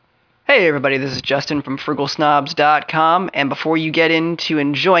Hey everybody, this is Justin from FrugalSnobs.com, and before you get into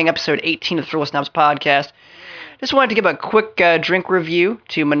enjoying episode 18 of the Frugal Snobs podcast, just wanted to give a quick drink review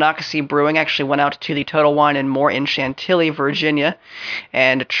to Monocacy Brewing. I actually went out to the Total Wine and More in Chantilly, Virginia,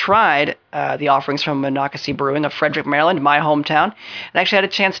 and tried the offerings from Monocacy Brewing of Frederick, Maryland, my hometown, and actually had a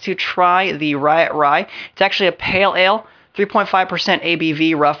chance to try the Riot Rye. It's actually a pale ale, 3.5%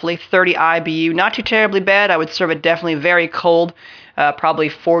 ABV roughly, 30 IBU, not too terribly bad. I would serve it definitely very cold, probably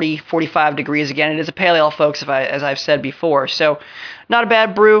 40, 45 degrees again. It is a pale ale, folks, as I've said before. So not a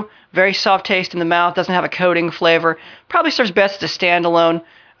bad brew, very soft taste in the mouth, doesn't have a coating flavor. Probably serves best as a standalone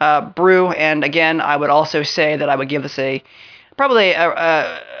brew, and again, I would also say that I would give this probably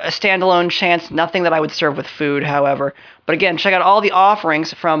a standalone chance, nothing that I would serve with food, however. But again, check out all the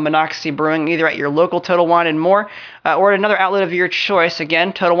offerings from Monocacy Brewing, either at your local Total Wine and More or at another outlet of your choice.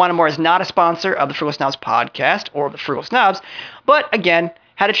 Again, Total Wine and More is not a sponsor of the Frugal Snobs podcast or the Frugal Snobs, but again,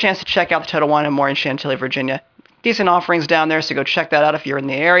 had a chance to check out the Total Wine and More in Chantilly, Virginia. Decent offerings down there, so go check that out if you're in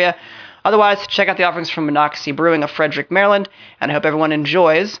the area. Otherwise, check out the offerings from Monocacy Brewing of Frederick, Maryland, and I hope everyone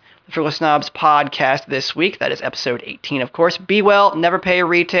enjoys the Frugal Snobs podcast this week. That is episode 18, of course. Be well, never pay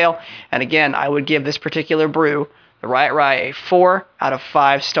retail, and again, I would give this particular brew, the Riot Rye, a 4 out of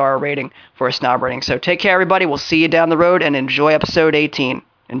 5 star rating for a snob rating. So take care, everybody. We'll see you down the road, and enjoy episode 18.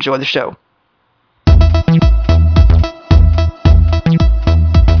 Enjoy the show.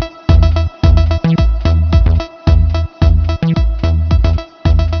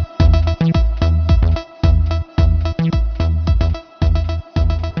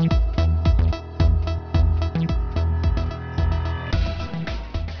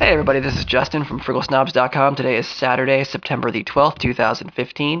 Hey everybody, this is Justin from FrugalSnobs.com. Today is Saturday, September the 12th,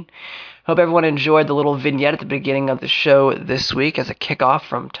 2015. Hope everyone enjoyed the little vignette at the beginning of the show this week as a kickoff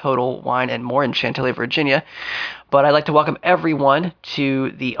from Total Wine and More in Chantilly, Virginia. But I'd like to welcome everyone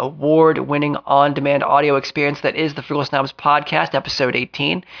to the award-winning on-demand audio experience that is the Frugal Snobs podcast, episode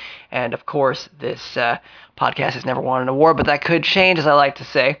 18. And of course, this podcast has never won an award, but that could change, as I like to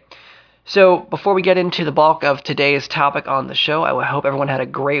say. So before we get into the bulk of today's topic on the show, I hope everyone had a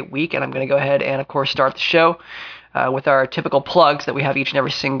great week, and I'm going to go ahead and, of course, start the show with our typical plugs that we have each and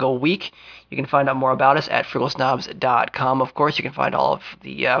every single week. You can find out more about us at FrugalSnobs.com. Of course, you can find all of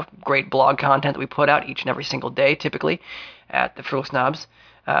the great blog content that we put out each and every single day, typically, at the Frugal Snobs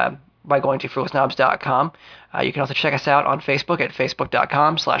by going to FrugalSnobs.com. You can also check us out on Facebook at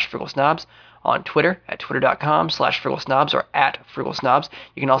Facebook.com/FrugalSnobs. On Twitter at twitter.com/FrugalSnobs or at FrugalSnobs.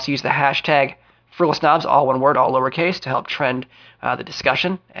 You can also use the hashtag FrugalSnobs, all one word, all lowercase, to help trend the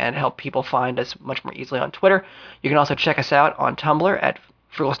discussion and help people find us much more easily on Twitter. You can also check us out on Tumblr at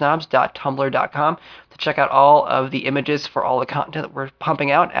frugalsnobs.tumblr.com to check out all of the images for all the content that we're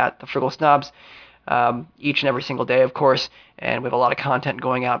pumping out at the Frugal Snobs each and every single day, of course. And we have a lot of content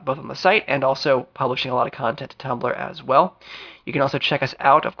going out both on the site and also publishing a lot of content to Tumblr as well. You can also check us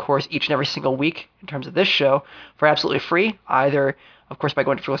out, of course, each and every single week in terms of this show for absolutely free, either, of course, by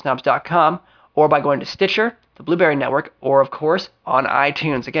going to frugalsnobs.com or by going to Stitcher, the Blueberry Network, or, of course, on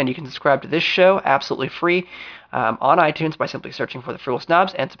iTunes. Again, you can subscribe to this show absolutely free on iTunes by simply searching for the Frugal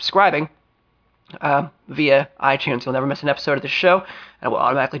Snobs and subscribing via iTunes. You'll never miss an episode of the show, and it will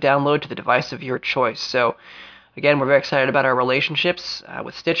automatically download to the device of your choice. So, again, we're very excited about our relationships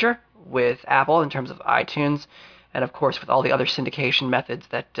with Stitcher, with Apple in terms of iTunes, and of course with all the other syndication methods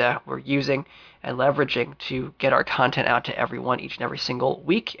that we're using and leveraging to get our content out to everyone each and every single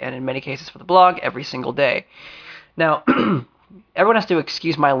week, and in many cases for the blog, every single day. Now, everyone has to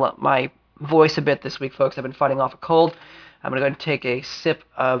excuse my voice a bit this week, folks. I've been fighting off a cold. I'm going to go ahead and take a sip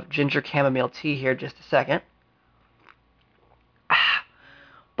of ginger chamomile tea here just a second.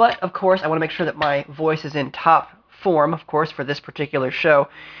 But, of course, I want to make sure that my voice is in top form, of course, for this particular show.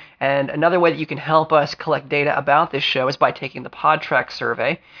 And another way that you can help us collect data about this show is by taking the PodTrack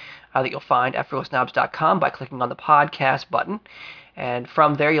survey that you'll find at frugalsnobs.com by clicking on the podcast button. And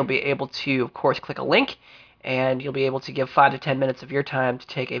from there, you'll be able to, of course, click a link, and you'll be able to give 5 to 10 minutes of your time to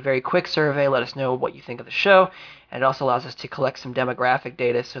take a very quick survey, let us know what you think of the show, and it also allows us to collect some demographic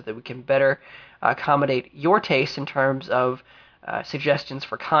data so that we can better accommodate your tastes in terms of suggestions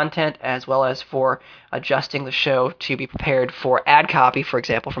for content, as well as for adjusting the show to be prepared for ad copy, for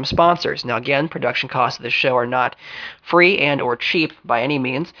example, from sponsors. Now, again, production costs of this show are not free and or cheap by any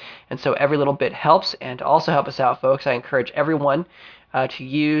means, and so every little bit helps. And to also help us out, folks, I encourage everyone to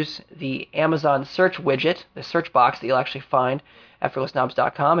use the Amazon search widget, the search box that you'll actually find at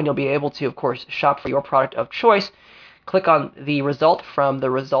frugalsnobs.com, and you'll be able to, of course, shop for your product of choice. Click on the result from the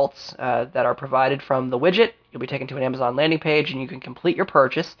results that are provided from the widget. You'll be taken to an Amazon landing page, and you can complete your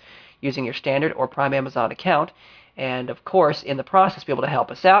purchase using your standard or Prime Amazon account. and of course, in the process, be able to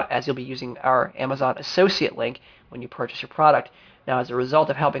help us out as you'll be using our Amazon Associate link when you purchase your product. Now, as a result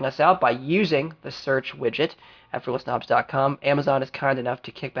of helping us out by using the search widget at frugalsnobs.com, Amazon is kind enough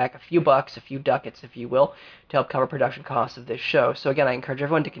to kick back a few bucks, a few ducats, if you will, to help cover production costs of this show. So again, I encourage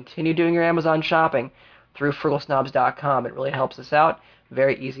everyone to continue doing your Amazon shopping through frugalsnobs.com. It really helps us out.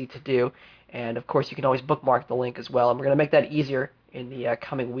 Very easy to do. And of course, you can always bookmark the link as well. And we're going to make that easier in the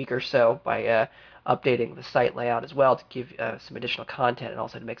coming week or so by updating the site layout as well to give some additional content and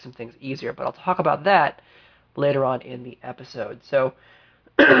also to make some things easier. But I'll talk about that later on in the episode. So,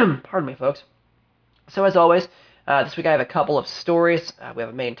 pardon me, folks. So as always, this week I have a couple of stories. We have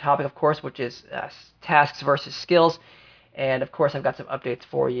a main topic, of course, which is tasks versus skills. And of course, I've got some updates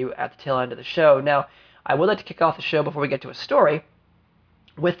for you at the tail end of the show. Now, I would like to kick off the show before we get to a story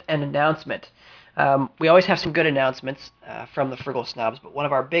with an announcement. We always have some good announcements from the Frugal Snobs, but one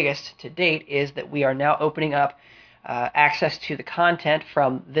of our biggest to date is that we are now opening up access to the content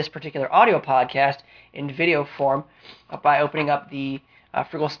from this particular audio podcast in video form by opening up the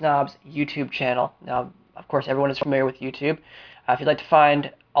Frugal Snobs YouTube channel. Now, of course, everyone is familiar with YouTube. If you'd like to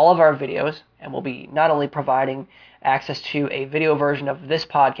find all of our videos, and we'll be not only providing access to a video version of this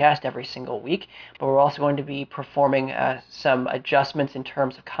podcast every single week, but we're also going to be performing some adjustments in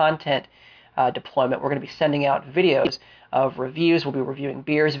terms of content deployment. We're going to be sending out videos of reviews. We'll be reviewing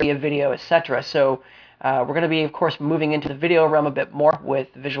beers via video, etc. So we're going to be, of course, moving into the video realm a bit more with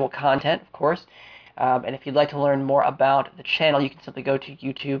visual content, of course. And if you'd like to learn more about the channel, you can simply go to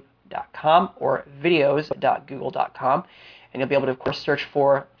youtube.com or videos.google.com, and you'll be able to, of course, search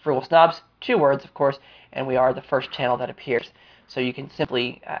for Frugal Snobs, 2 words, of course, and we are the first channel that appears. So you can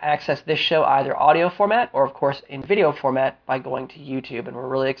simply access this show either audio format or, of course, in video format by going to YouTube. And we're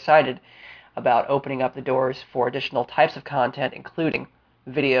really excited about opening up the doors for additional types of content, including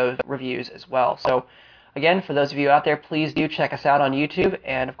video reviews as well. So again, for those of you out there, please do check us out on YouTube.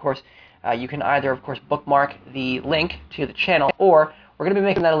 And of course, you can either, of course, bookmark the link to the channel, or we're going to be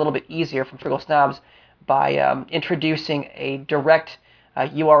making that a little bit easier from Frugal Snobs by introducing a direct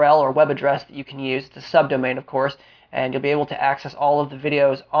URL or web address that you can use. It's a subdomain, of course, and you'll be able to access all of the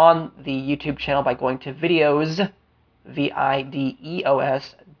videos on the YouTube channel by going to videos,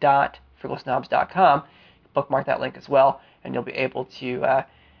 videos, frugalsnobs.com. Bookmark that link as well, and you'll be able to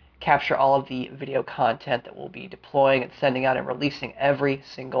capture all of the video content that we'll be deploying and sending out and releasing every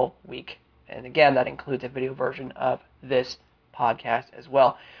single week. And again, that includes a video version of this podcast as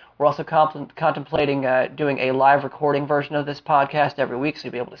well. We're also contemplating doing a live recording version of this podcast every week, so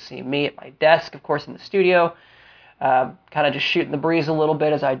you'll be able to see me at my desk, of course, in the studio, kind of just shooting the breeze a little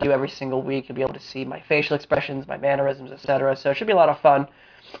bit as I do every single week. You'll be able to see my facial expressions, my mannerisms, etc. So it should be a lot of fun.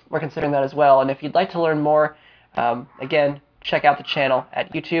 We're considering that as well. And if you'd like to learn more, again, check out the channel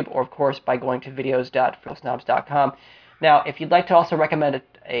at YouTube or, of course, by going to videos.frugalsnobs.com. Now, if you'd like to also recommend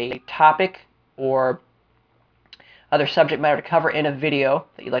a topic or other subject matter to cover in a video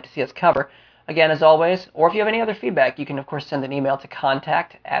that you'd like to see us cover, again, as always, or if you have any other feedback, you can, of course, send an email to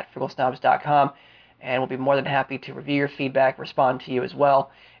contact@frugalsnobs.com, and we'll be more than happy to review your feedback, respond to you as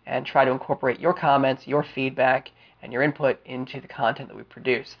well, and try to incorporate your comments, your feedback, and your input into the content that we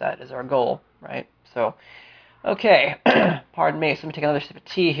produce. That is our goal, right? So, okay, pardon me. So let me take another sip of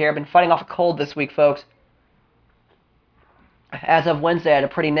tea here. I've been fighting off a cold this week, folks. As of Wednesday, I had a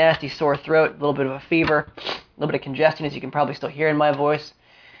pretty nasty sore throat, a little bit of a fever, a little bit of congestion, as you can probably still hear in my voice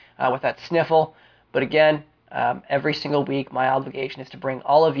with that sniffle. But again, every single week, my obligation is to bring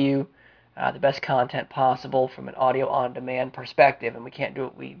all of you the best content possible from an audio on-demand perspective, and we can't do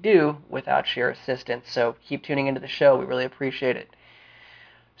what we do without your assistance. So keep tuning into the show. We really appreciate it.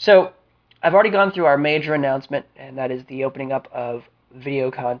 So I've already gone through our major announcement, and that is the opening up of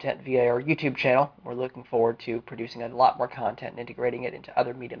video content via our YouTube channel. We're looking forward to producing a lot more content and integrating it into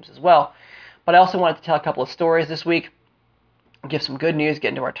other mediums as well. But I also wanted to tell a couple of stories this week, give some good news, get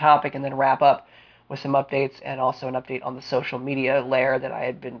into our topic, and then wrap up with some updates and also an update on the social media layer that I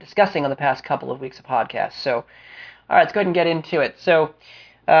had been discussing on the past couple of weeks of podcasts. So, all right, let's go ahead and get into it. So,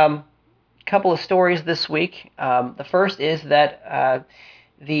 a couple of stories this week. The first is that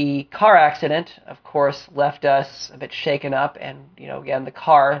the car accident, of course, left us a bit shaken up, and again, the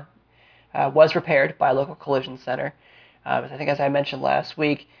car was repaired by a local collision center. I think, as I mentioned last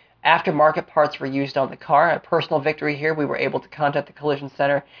week, aftermarket parts were used on the car. A personal victory here. We were able to contact the collision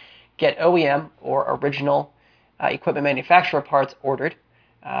center, get OEM or original equipment manufacturer parts ordered,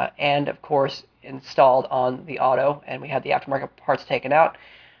 and of course installed on the auto, and we had the aftermarket parts taken out.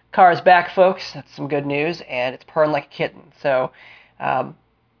 Car is back, folks. That's some good news, and it's purring like a kitten. So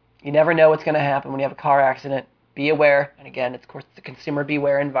you never know what's going to happen when you have a car accident. be aware. And again, of course, it's a consumer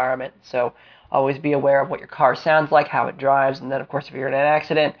beware environment. So always be aware of what your car sounds like, how it drives, and then, of course, if you're in an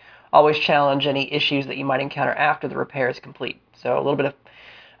accident, always challenge any issues that you might encounter after the repair is complete. So a little bit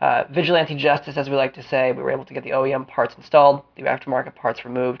of vigilante justice, as we like to say. We were able to get the OEM parts installed, the aftermarket parts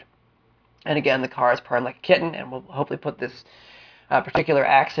removed. And again, the car is purring like a kitten, and we'll hopefully put this particular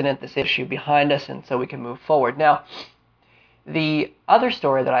accident, this issue behind us, and so we can move forward. Now, the other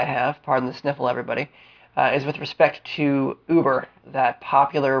story that I have, pardon the sniffle, everybody, is with respect to Uber, that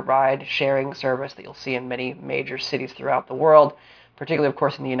popular ride-sharing service that you'll see in many major cities throughout the world, particularly, of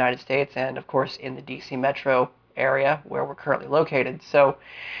course, in the United States and, of course, in the DC metro area where we're currently located. So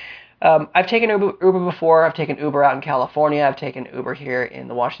I've taken Uber before. I've taken Uber out in California. I've taken Uber here in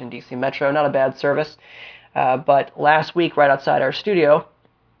the Washington, D.C. metro. Not a bad service. But last week, right outside our studio,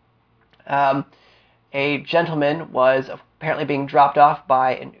 a gentleman was apparently being dropped off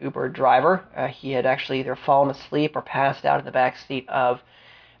by an Uber driver. He had actually either fallen asleep or passed out in the back seat of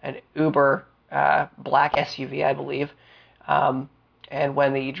an Uber black SUV, I believe. And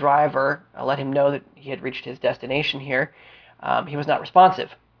when the driver let him know that he had reached his destination here, he was not responsive.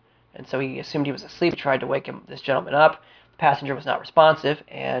 And so he assumed he was asleep. He tried to wake this gentleman up. The passenger was not responsive.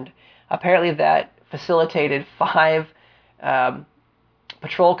 And apparently that facilitated 5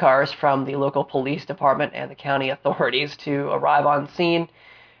 patrol cars from the local police department and the county authorities to arrive on scene.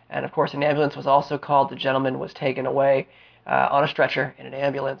 And of course, an ambulance was also called. The gentleman was taken away on a stretcher in an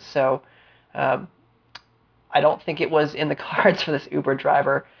ambulance. So I don't think it was in the cards for this Uber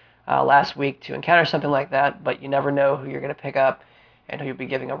driver last week to encounter something like that, but you never know who you're going to pick up and who you'll be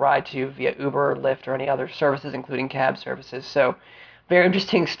giving a ride to via Uber, Lyft, or any other services, including cab services. So very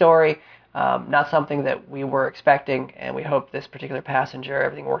interesting story. Not something that we were expecting, and we hope this particular passenger,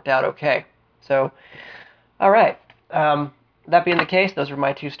 everything worked out okay. So, all right. That being the case, those were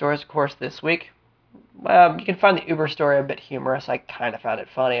my 2 stories, of course, this week. You can find the Uber story a bit humorous. I kind of found it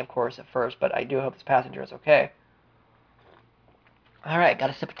funny, of course, at first, but I do hope this passenger is okay. All right, got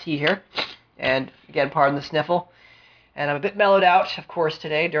a sip of tea here. And again, pardon the sniffle. And I'm a bit mellowed out, of course,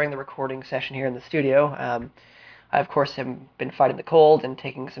 today during the recording session here in the studio. I, of course, have been fighting the cold and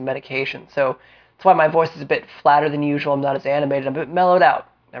taking some medication. So that's why my voice is a bit flatter than usual. I'm not as animated. I'm a bit mellowed out,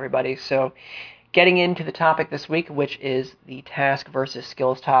 everybody. So getting into the topic this week, which is the task versus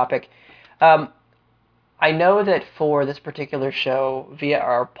skills topic. I know that for this particular show, via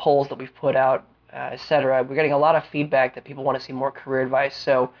our polls that we've put out, etc., we're getting a lot of feedback that people want to see more career advice.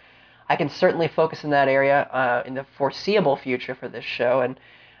 So I can certainly focus in that area in the foreseeable future for this show, and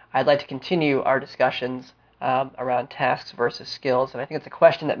I'd like to continue our discussions around tasks versus skills. And I think it's a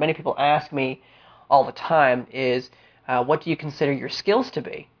question that many people ask me all the time is, what do you consider your skills to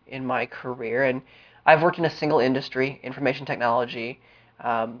be in my career? And I've worked in a single industry, information technology,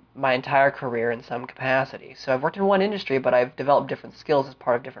 my entire career in some capacity. So I've worked in one industry, but I've developed different skills as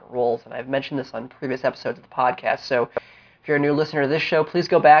part of different roles, and I've mentioned this on previous episodes of the podcast. So if you're a new listener to this show, please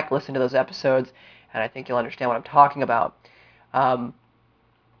go back, listen to those episodes, and I think you'll understand what I'm talking about.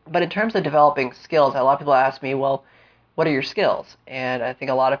 But in terms of developing skills, a lot of people ask me, well, what are your skills? And I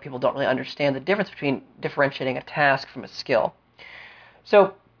think a lot of people don't really understand the difference between differentiating a task from a skill.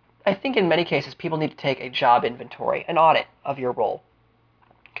 So I think in many cases, people need to take a job inventory, an audit of your role.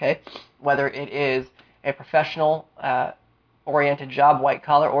 Okay, whether it is a professional oriented job, white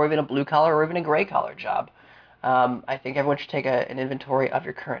collar, or even a blue collar, or even a gray collar job. I think everyone should take an inventory of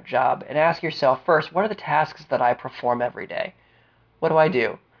your current job and ask yourself first, what are the tasks that I perform every day? What do I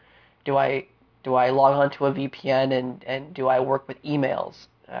do? Do I log on to a VPN and do I work with emails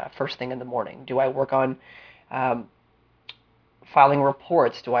first thing in the morning? Do I work on filing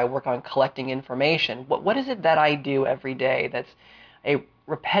reports? Do I work on collecting information? What is it that I do every day that's a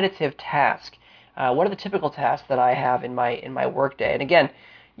repetitive task? What are the typical tasks that I have in my workday? And again,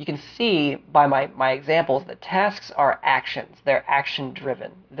 you can see by my examples that tasks are actions. They're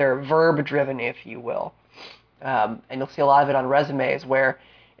action-driven. They're verb-driven, if you will. And you'll see a lot of it on resumes where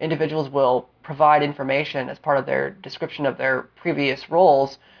individuals will provide information as part of their description of their previous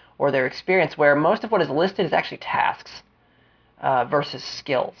roles or their experience, where most of what is listed is actually tasks versus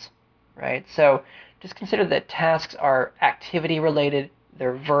skills, right? So just consider that tasks are activity-related,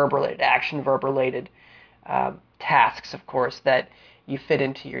 they're verb-related, action-verb-related tasks, of course, that you fit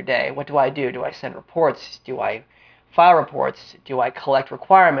into your day. What do I do? Do I send reports? Do I file reports? Do I collect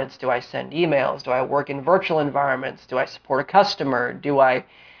requirements? Do I send emails? Do I work in virtual environments? Do I support a customer? Do I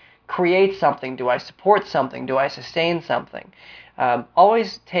create something? Do I support something? Do I sustain something?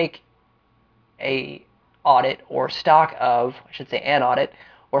 Always take a audit or stock of, I should say an audit,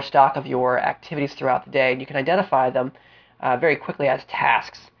 or stock of your activities throughout the day, and you can identify them very quickly as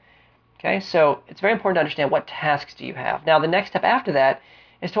tasks. Okay, so it's very important to understand what tasks do you have. Now, the next step after that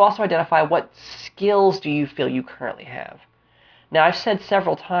is to also identify what skills do you feel you currently have. Now, I've said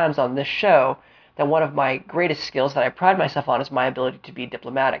several times on this show that one of my greatest skills that I pride myself on is my ability to be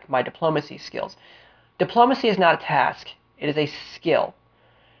diplomatic, my diplomacy skills. Diplomacy is not a task, it is a skill.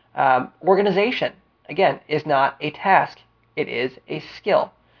 Organization, again, is not a task, it is a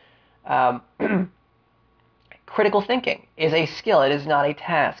skill. Um, Critical thinking is a skill, it is not a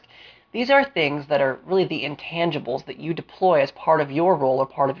task. These are things that are really the intangibles that you deploy as part of your role or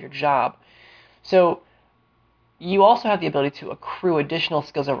part of your job. So you also have the ability to accrue additional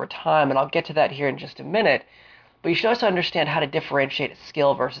skills over time, and I'll get to that here in just a minute. But you should also understand how to differentiate a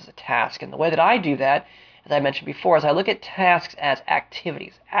skill versus a task. And the way that I do that, as I mentioned before, is I look at tasks as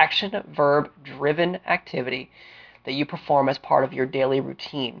activities, action, verb driven activity that you perform as part of your daily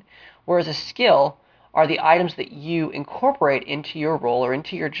routine. Whereas a skill are the items that you incorporate into your role or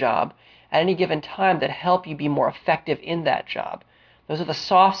into your job at any given time that help you be more effective in that job. Those are the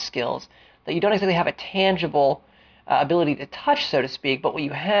soft skills that you don't exactly have a tangible ability to touch, so to speak, but what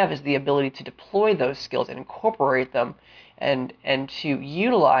you have is the ability to deploy those skills and incorporate them and to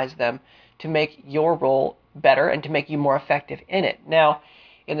utilize them to make your role better and to make you more effective in it. Now,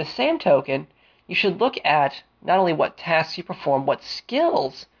 in the same token, you should look at not only what tasks you perform, what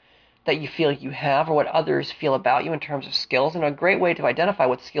skills that you feel you have or what others feel about you in terms of skills. And a great way to identify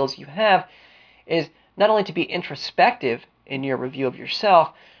what skills you have is not only to be introspective in your review of yourself,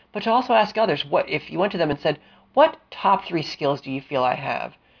 but to also ask others, what if you went to them and said, what top 3 skills do you feel I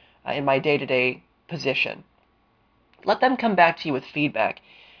have in my day-to-day position? Let them come back to you with feedback.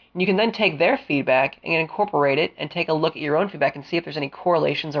 And you can then take their feedback and incorporate it and take a look at your own feedback and see if there's any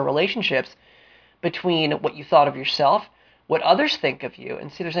correlations or relationships between what you thought of yourself, what others think of you,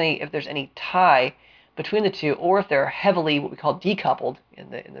 and see if there's any tie between the two, or if they're heavily what we call decoupled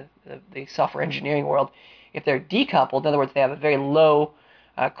in the software engineering world. If they're decoupled, in other words, they have a very low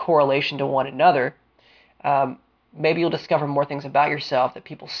correlation to one another, maybe you'll discover more things about yourself that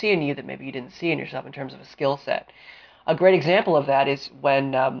people see in you that maybe you didn't see in yourself in terms of a skill set. A great example of that is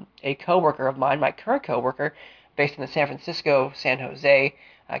when a coworker of mine, my current coworker, based in the San Francisco, San Jose,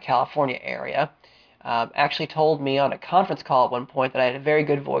 California area, actually told me on a conference call at one point that I had a very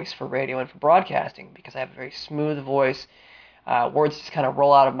good voice for radio and for broadcasting because I have a very smooth voice. Words just kind of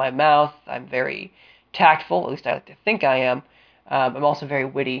roll out of my mouth. I'm very tactful, at least I like to think I am. I'm also very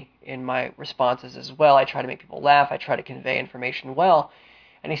witty in my responses as well. I try to make people laugh. I try to convey information well.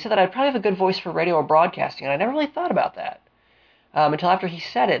 And he said that I'd probably have a good voice for radio or broadcasting, and I never really thought about that until after he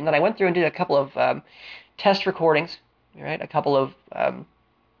said it. And then I went through and did a couple of test recordings, right? A couple of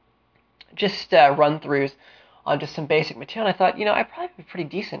just run-throughs on just some basic material. And I thought, I'd probably be pretty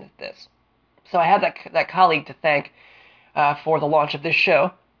decent at this. So I had that colleague to thank for the launch of this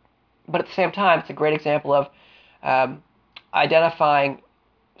show. But at the same time, it's a great example of identifying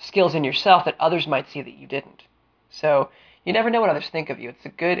skills in yourself that others might see that you didn't. So you never know what others think of you. It's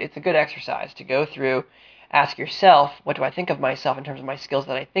a good exercise to go through, ask yourself, what do I think of myself in terms of my skills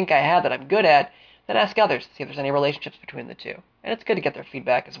that I think I have, that I'm good at, then ask others to see if there's any relationships between the two. And it's good to get their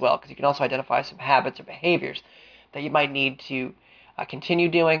feedback as well, because you can also identify some habits or behaviors that you might need to continue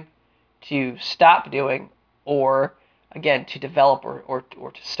doing, to stop doing, or, again, to develop or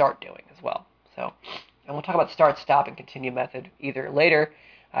to start doing as well. So, and we'll talk about start, stop, and continue method either later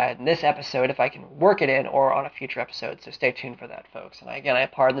in this episode, if I can work it in, or on a future episode. So stay tuned for that, folks. And I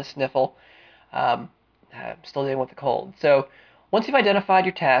pardon the sniffle. I'm still dealing with the cold. So once you've identified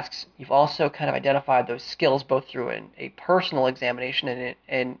your tasks, you've also kind of identified those skills both through a personal examination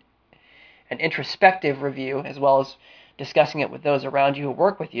and an introspective review, as well as discussing it with those around you who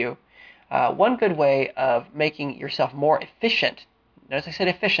work with you. One good way of making yourself more efficient, notice I said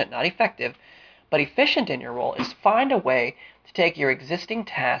efficient, not effective, but efficient in your role, is find a way to take your existing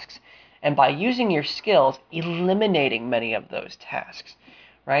tasks and by using your skills, eliminating many of those tasks,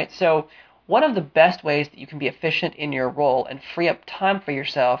 right? So one of the best ways that you can be efficient in your role and free up time for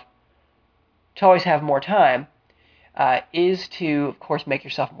yourself to always have more time is to, of course, make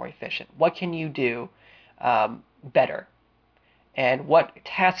yourself more efficient. What can you do better? And what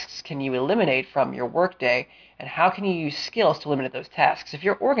tasks can you eliminate from your workday, and how can you use skills to eliminate those tasks? If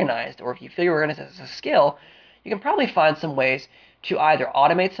you're organized, or if you feel you're organized as a skill, you can probably find some ways to either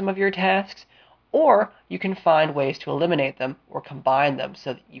automate some of your tasks, or you can find ways to eliminate them or combine them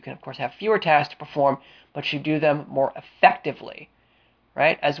so that you can, of course, have fewer tasks to perform, but you do them more effectively,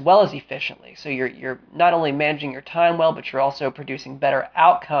 right, as well as efficiently. So you're not only managing your time well, but you're also producing better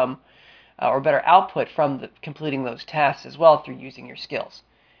outcome or better output from completing those tasks as well through using your skills.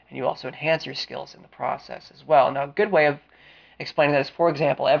 And you also enhance your skills in the process as well. Now, a good way of explaining that, as, for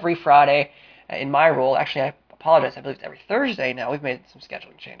example, every Friday in my role, actually I apologize, I believe it's every Thursday now, we've made some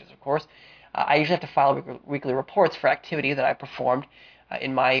scheduling changes, of course, I usually have to file weekly reports for activity that I performed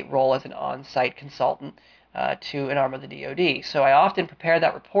in my role as an on-site consultant to an arm of the DoD. So I often prepare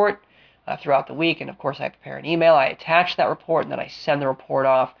that report throughout the week, and of course I prepare an email, I attach that report, and then I send the report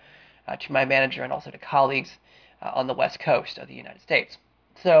off to my manager and also to colleagues on the West Coast of the United States.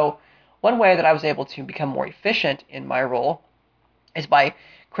 So one way that I was able to become more efficient in my role is by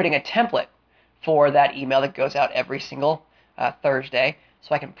creating a template for that email that goes out every single Thursday.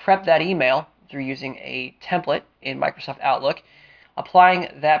 So I can prep that email through using a template in Microsoft Outlook, applying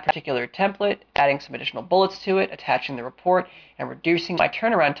that particular template, adding some additional bullets to it, attaching the report, and reducing my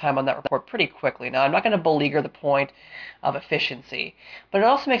turnaround time on that report pretty quickly. Now, I'm not going to beleaguer the point of efficiency, but it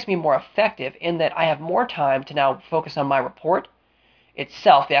also makes me more effective in that I have more time to now focus on my report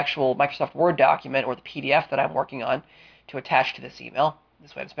itself, the actual Microsoft Word document or the PDF that I'm working on to attach to this email.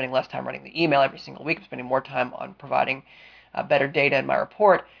 This way I'm spending less time writing the email every single week. I'm spending more time on providing better data in my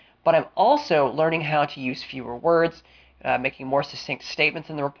report, but I'm also learning how to use fewer words, making more succinct statements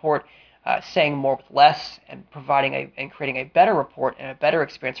in the report, saying more with less, and providing and creating a better report and a better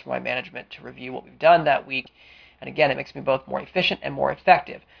experience for my management to review what we've done that week. And again, it makes me both more efficient and more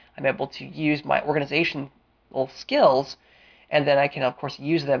effective. I'm able to use my organizational skills, and then I can, of course,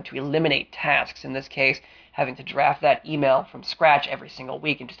 use them to eliminate tasks. In this case, having to draft that email from scratch every single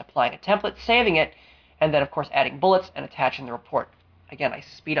week and just applying a template, saving it, and then, of course, adding bullets and attaching the report. Again, I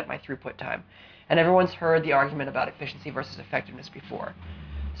speed up my throughput time. And everyone's heard the argument about efficiency versus effectiveness before.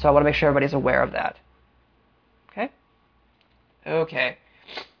 So I want to make sure everybody's aware of that. Okay? Okay.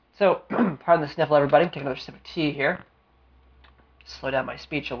 So, pardon the sniffle, everybody. Take another sip of tea here. Slow down my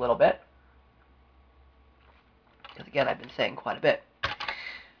speech a little bit. Because, again, I've been saying quite a bit.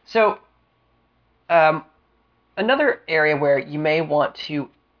 So, another area where you may want to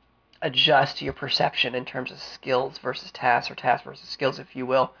adjust your perception in terms of skills versus tasks, or tasks versus skills, if you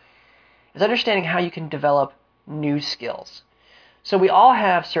will, is understanding how you can develop new skills. So we all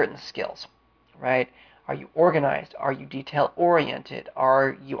have certain skills, right? Are you organized? Are you detail-oriented?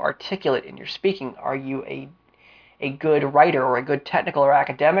 Are you articulate in your speaking? Are you a good writer or a good technical or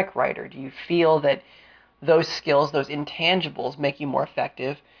academic writer? Do you feel that those skills, those intangibles, make you more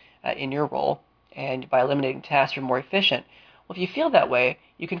effective in your role, and by eliminating tasks, you're more efficient? Well, if you feel that way,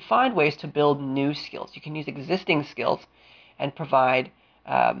 you can find ways to build new skills. You can use existing skills and provide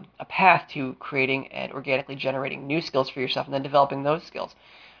a path to creating and organically generating new skills for yourself and then developing those skills.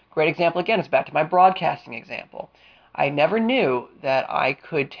 Great example, again, is back to my broadcasting example. I never knew that I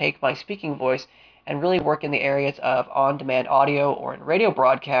could take my speaking voice and really work in the areas of on-demand audio or in radio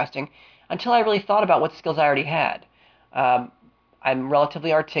broadcasting until I really thought about what skills I already had. I'm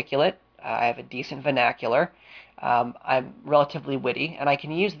relatively articulate. I have a decent vernacular. I'm relatively witty, and I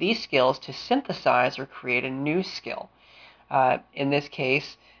can use these skills to synthesize or create a new skill. In this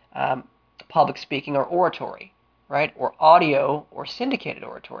case, public speaking or oratory, right? Or audio or syndicated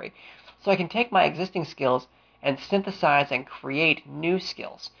oratory. So I can take my existing skills and synthesize and create new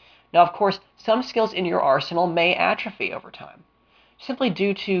skills. Now, of course, some skills in your arsenal may atrophy over time, simply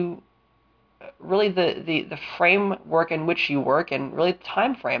due to really the framework in which you work and really the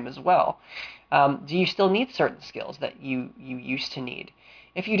time frame as well. Do you still need certain skills that you used to need?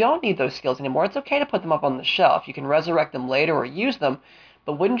 If you don't need those skills anymore, it's okay to put them up on the shelf. You can resurrect them later or use them,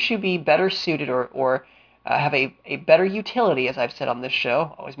 but wouldn't you be better suited or have a better utility, as I've said on this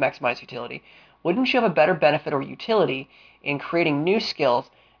show, always maximize utility, wouldn't you have a better benefit or utility in creating new skills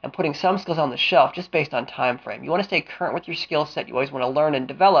and putting some skills on the shelf just based on time frame? You want to stay current with your skill set. You always want to learn and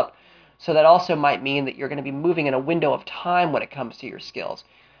develop, so that also might mean that you're going to be moving in a window of time when it comes to your skills.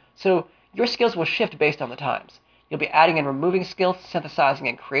 So your skills will shift based on the times. You'll be adding and removing skills, synthesizing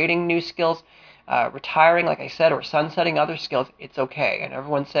and creating new skills, retiring, like I said, or sunsetting other skills. It's okay. And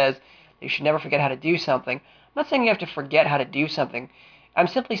everyone says you should never forget how to do something. I'm not saying you have to forget how to do something. I'm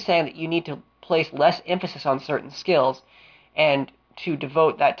simply saying that you need to place less emphasis on certain skills and to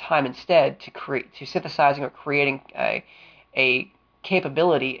devote that time instead to synthesizing or creating a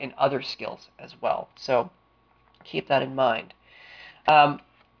capability in other skills as well. So keep that in mind.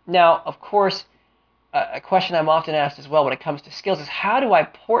 Now, of course, a question I'm often asked as well when it comes to skills is, how do I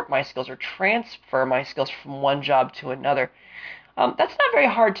port my skills or transfer my skills from one job to another? That's not very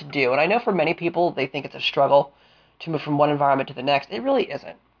hard to do, and I know for many people they think it's a struggle to move from one environment to the next. It really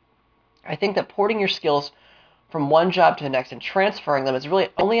isn't. I think that porting your skills from one job to the next and transferring them is really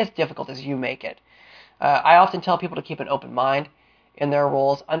only as difficult as you make it. I often tell people to keep an open mind in their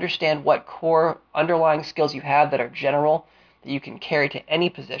roles, understand what core underlying skills you have that are general, that you can carry to any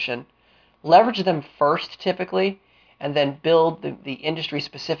position, leverage them first typically, and then build the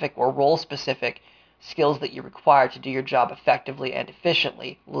industry-specific or role-specific skills that you require to do your job effectively and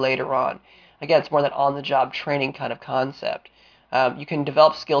efficiently later on. Again, it's more that on-the-job training kind of concept. You can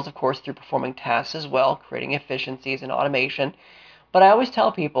develop skills, of course, through performing tasks as well, creating efficiencies and automation. But I always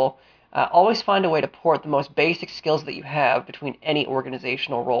tell people, always find a way to port the most basic skills that you have between any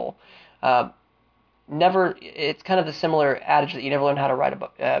organizational role. It's kind of the similar adage that you never learn how to ride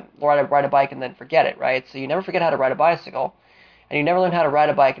a bike and then forget it, right? So you never forget how to ride a bicycle, and you never learn how to ride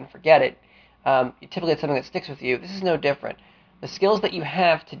a bike and forget it. Typically, it's something that sticks with you. This is no different. The skills that you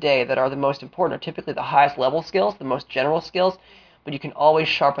have today that are the most important are typically the highest level skills, the most general skills, but you can always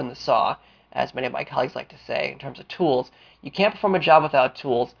sharpen the saw, as many of my colleagues like to say, in terms of tools. You can't perform a job without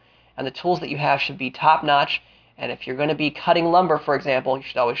tools, and the tools that you have should be top-notch, and if you're going to be cutting lumber, for example, you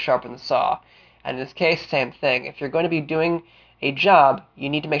should always sharpen the saw. And in this case, same thing. If you're going to be doing a job, you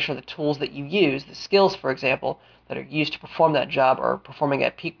need to make sure the tools that you use, the skills, for example, that are used to perform that job are performing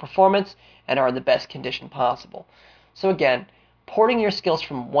at peak performance and are in the best condition possible. So again, porting your skills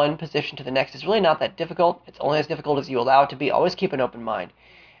from one position to the next is really not that difficult. It's only as difficult as you allow it to be. Always keep an open mind.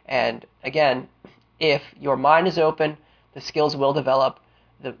 And again, if your mind is open, the skills will develop,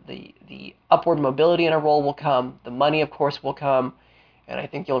 the upward mobility in a role will come, the money, of course, will come, and I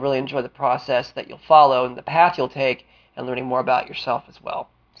think you'll really enjoy the process that you'll follow and the path you'll take and learning more about yourself as well.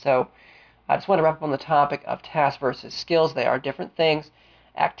 So I just want to wrap up on the topic of tasks versus skills. They are different things.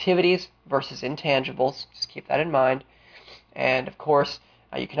 Activities versus intangibles. Just keep that in mind. And of course,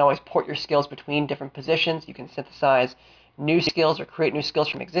 you can always port your skills between different positions. You can synthesize new skills or create new skills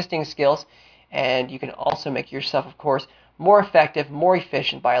from existing skills. And you can also make yourself, of course, more effective, more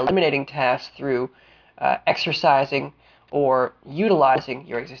efficient by eliminating tasks through exercising or utilizing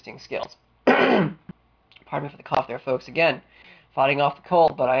your existing skills. Pardon me for the cough there, folks. Again, fighting off the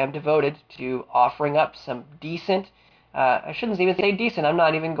cold, but I am devoted to offering up some decent, I shouldn't even say decent, I'm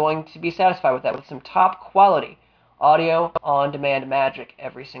not even going to be satisfied with that, with some top quality audio on-demand magic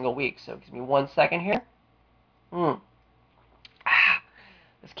every single week. So give me 1 second here.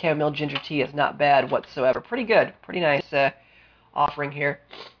 This chamomile ginger tea is not bad whatsoever. Pretty good. Pretty nice offering here.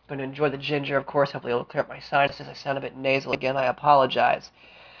 Going to enjoy the ginger, of course. Hopefully it'll clear up my sinuses. I sound a bit nasal again. I apologize.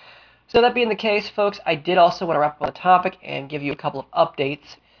 So that being the case, folks, I did also want to wrap up on the topic and give you a couple of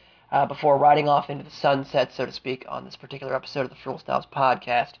updates before riding off into the sunset, so to speak, on this particular episode of the Frugal Snobs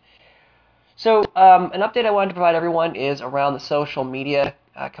podcast. So an update I wanted to provide everyone is around the social media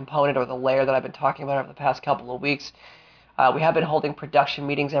component or the layer that I've been talking about over the past couple of weeks. We have been holding production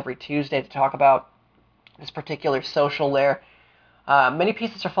meetings every Tuesday to talk about this particular social layer. Many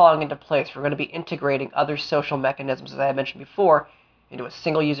pieces are falling into place. We're going to be integrating other social mechanisms, as I had mentioned before, into a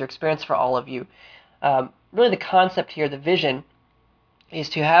single user experience for all of you. Really the concept here, the vision, is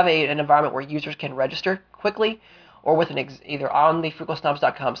to have an environment where users can register quickly or with either on the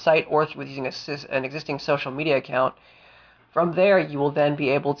frugalsnobs.com site or with using an existing social media account. From there, you will then be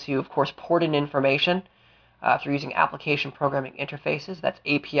able to, of course, port in information through using application programming interfaces. That's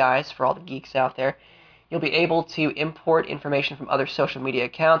APIs for all the geeks out there. You'll be able to import information from other social media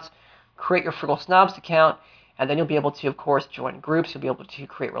accounts, create your Frugal Snobs account, and then you'll be able to, of course, join groups. You'll be able to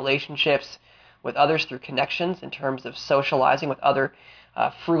create relationships with others through connections in terms of socializing with other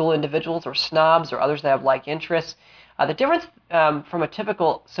frugal individuals or snobs or others that have like interests. The difference from a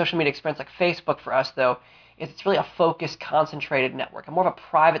typical social media experience like Facebook for us, though, is it's really a focused, concentrated network, a more of a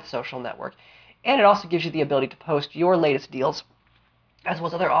private social network. And it also gives you the ability to post your latest deals, as well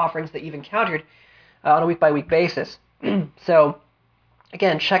as other offerings that you've encountered on a week-by-week basis. So,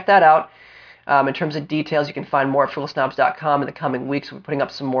 again, check that out. In terms of details, you can find more at frugalsnobs.com in the coming weeks. We'll be putting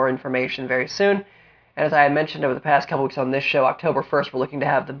up some more information very soon. And as I had mentioned over the past couple weeks on this show, October 1st, we're looking to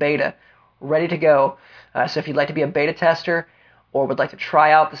have the beta ready to go. So if you'd like to be a beta tester or would like to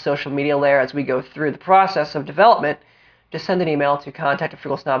try out the social media layer as we go through the process of development, just send an email to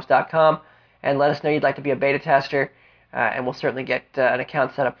contact@frugalsnobs.com and let us know you'd like to be a beta tester. And we'll certainly get an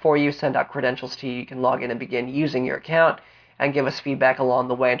account set up for you, send out credentials to you. You can log in and begin using your account and give us feedback along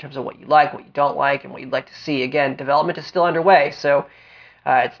the way in terms of what you like, what you don't like, and what you'd like to see. Again, development is still underway, so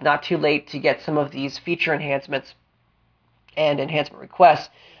it's not too late to get some of these feature enhancements and enhancement requests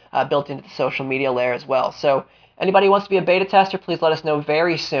built into the social media layer as well. So anybody who wants to be a beta tester, please let us know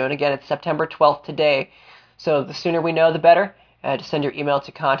very soon. Again, it's September 12th today, so the sooner we know, the better. Just send your email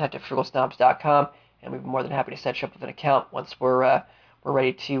to contact@frugalsnobs.com, and we'd be more than happy to set you up with an account once we're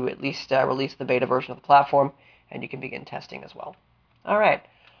ready to at least release the beta version of the platform, and you can begin testing as well. All right.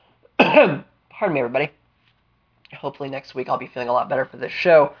 Pardon me, everybody. Hopefully next week I'll be feeling a lot better for this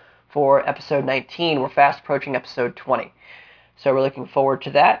show for episode 19. We're fast approaching episode 20. So we're looking forward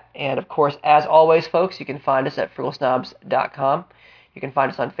to that. And of course, as always, folks, you can find us at frugalsnobs.com. You can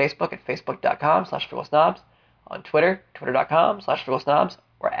find us on Facebook at facebook.com/frugalsnobs, on Twitter, twitter.com/frugalsnobs,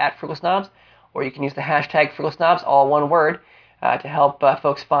 or at frugalsnobs, or you can use the hashtag frugalsnobs, all one word, to help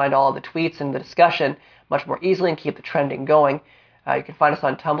folks find all the tweets and the discussion much more easily and keep the trending going. You can find us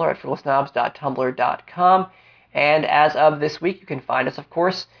on Tumblr at frugalsnobs.tumblr.com. And as of this week, you can find us, of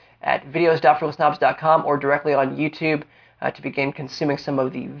course, at videos.frugalsnobs.com or directly on YouTube to begin consuming some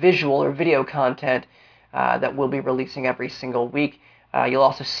of the visual or video content that we'll be releasing every single week. You'll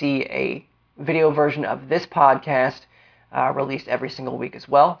also see a video version of this podcast released every single week as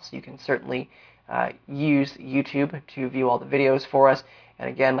well. So you can certainly use YouTube to view all the videos for us. And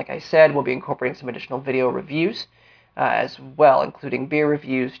again, like I said, we'll be incorporating some additional video reviews as well, including beer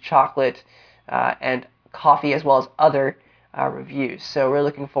reviews, chocolate, and coffee, as well as other reviews. So we're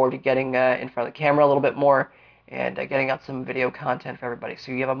looking forward to getting in front of the camera a little bit more and getting out some video content for everybody.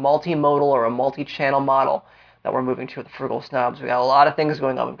 So you have a multimodal or a multi-channel model that we're moving to with the Frugal Snobs. We've got a lot of things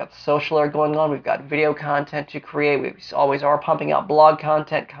going on. We've got social art going on. We've got video content to create. We always are pumping out blog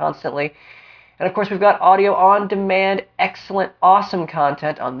content constantly. And of course, we've got audio on demand, excellent, awesome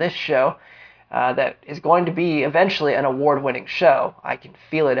content on this show that is going to be eventually an award-winning show. I can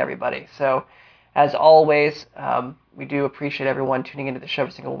feel it, everybody. So as always, we do appreciate everyone tuning into the show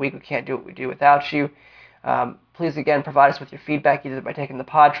every single week. We can't do what we do without you. Please, again, provide us with your feedback either by taking the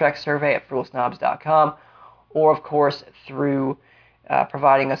Podtrack survey at frugalsnobs.com or, of course, through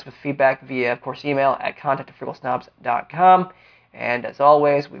providing us with feedback via, of course, email at contact@frugalsnobs.com. And as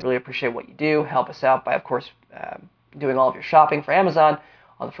always, we really appreciate what you do. Help us out by, of course, doing all of your shopping for Amazon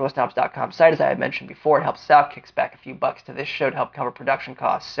on the frugalsnobs.com site. As I had mentioned before, it helps us out, kicks back a few bucks to this show to help cover production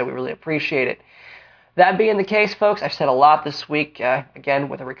costs, so we really appreciate it. That being the case, folks, I've said a lot this week. Again,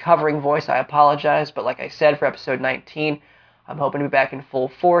 with a recovering voice, I apologize, but like I said, for episode 19, I'm hoping to be back in full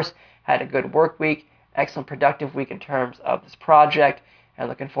force. Had a good work week, excellent productive week in terms of this project, and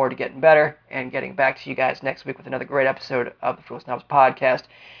looking forward to getting better and getting back to you guys next week with another great episode of the Frugal Snobs podcast.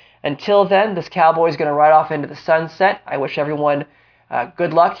 Until then, this Cowboy's going to ride off into the sunset. I wish everyone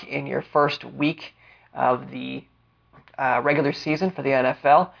good luck in your first week of the regular season for the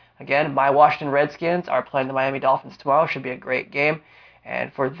NFL. Again, my Washington Redskins are playing the Miami Dolphins tomorrow. Should be a great game.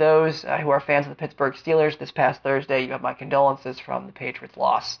 And for those who are fans of the Pittsburgh Steelers, this past Thursday, you have my condolences from the Patriots'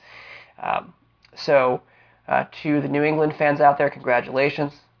 loss. So to the New England fans out there,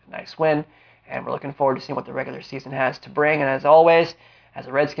 congratulations. Nice win. And we're looking forward to seeing what the regular season has to bring. And as always, as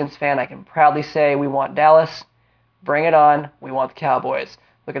a Redskins fan, I can proudly say we want Dallas. Bring it on. We want the Cowboys.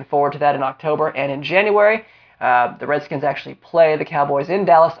 Looking forward to that in October. And in January, the Redskins actually play the Cowboys in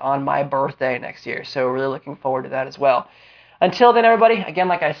Dallas on my birthday next year. So really looking forward to that as well. Until then, everybody, again,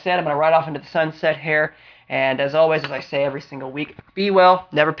 like I said, I'm going to ride off into the sunset here. And as always, as I say every single week, be well,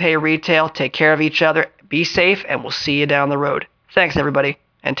 never pay retail, take care of each other, be safe, and we'll see you down the road. Thanks, everybody,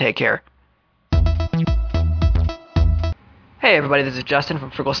 and take care. Hey everybody, this is Justin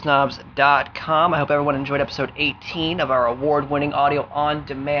from frugalsnobs.com. I hope everyone enjoyed episode 18 of our award-winning audio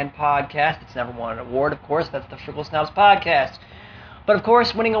on-demand podcast. It's never won an award, of course. That's the Frugal Snobs podcast. But of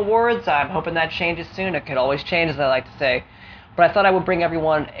course, winning awards, I'm hoping that changes soon. It could always change, as I like to say. But I thought I would bring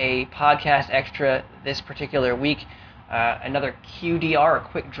everyone a podcast extra this particular week. Another QDR, a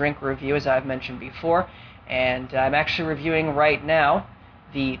quick drink review, as I've mentioned before. And I'm actually reviewing right now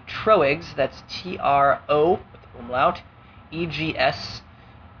the Troegs, that's T-R-O with the umlaut, EGS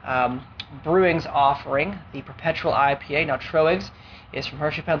Brewing's offering the Perpetual IPA. Now, Troegs is from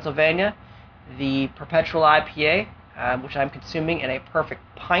Hershey, Pennsylvania. The Perpetual IPA, which I'm consuming in a perfect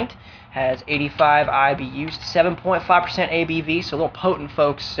pint, has 85 IBUs, 7.5% ABV, so a little potent,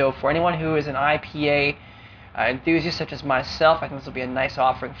 folks. So for anyone who is an IPA enthusiast such as myself, I think this will be a nice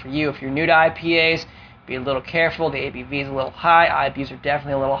offering for you. If you're new to IPAs, be a little careful. The ABV is a little high. IBUs are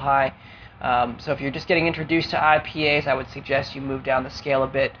definitely a little high. So if you're just getting introduced to IPAs, I would suggest you move down the scale a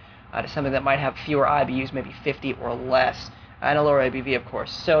bit to something that might have fewer IBUs, maybe 50 or less, and a lower ABV, of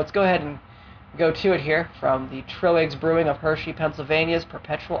course. So let's go ahead and go to it here from the Troegs Brewing of Hershey, Pennsylvania's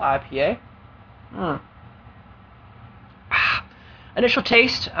Perpetual IPA. Initial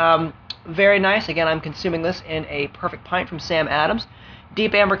taste, very nice. Again, I'm consuming this in a perfect pint from Sam Adams.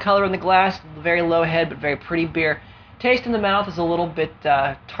 Deep amber color in the glass, very low head, but very pretty beer. Taste in the mouth is a little bit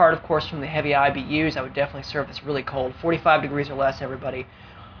tart, of course, from the heavy IBUs. I would definitely serve this really cold, 45 degrees or less, everybody.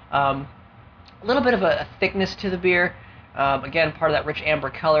 A little bit of a thickness to the beer. Again, part of that rich amber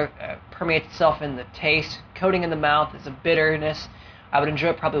color permeates itself in the taste. Coating in the mouth is a bitterness. I would enjoy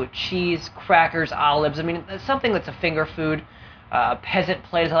it probably with cheese, crackers, olives. I mean, it's something that's a finger food peasant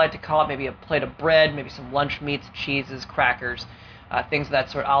plate, as I like to call it, maybe a plate of bread, maybe some lunch meats, cheeses, crackers, things of that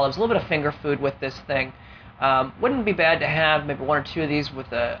sort, olives, a little bit of finger food with this thing. Wouldn't be bad to have maybe one or two of these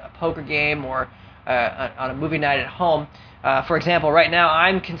with a poker game or on a movie night at home. For example, right now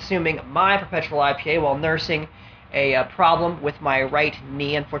I'm consuming my Perpetual IPA while nursing a problem with my right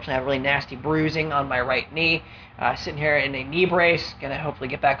knee. Unfortunately, I have really nasty bruising on my right knee. Sitting here in a knee brace, gonna hopefully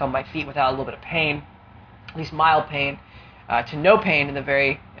get back on my feet without a little bit of pain, at least mild pain, to no pain in the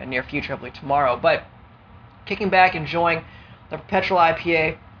very near future, hopefully tomorrow. But kicking back, enjoying the Perpetual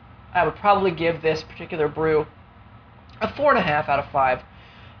IPA, I would probably give this particular brew a 4.5 out of 5.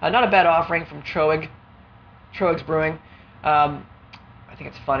 Not a bad offering from Troegs Brewing. I think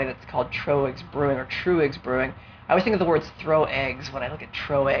it's funny that it's called Troegs Brewing or Truegs Brewing. I always think of the words throw eggs when I look at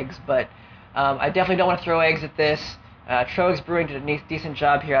Troegs, but I definitely don't want to throw eggs at this. Troegs Brewing did a decent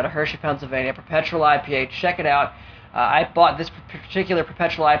job here out of Hershey, Pennsylvania. Perpetual IPA, check it out. I bought this particular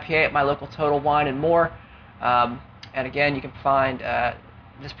Perpetual IPA at my local Total Wine and More. And again, you can find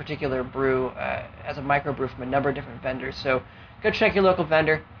this particular brew as a microbrew from a number of different vendors. So go check your local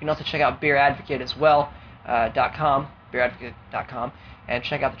vendor. You can also check out Beer Advocate as well, beeradvocate.com, and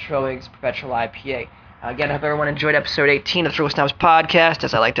check out the Troegs Perpetual IPA. Again, I hope everyone enjoyed episode 18 of the Frugal Snobs podcast.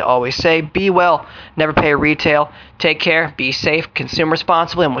 As I like to always say, be well, never pay retail. Take care, be safe, consume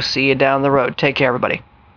responsibly, and we'll see you down the road. Take care, everybody.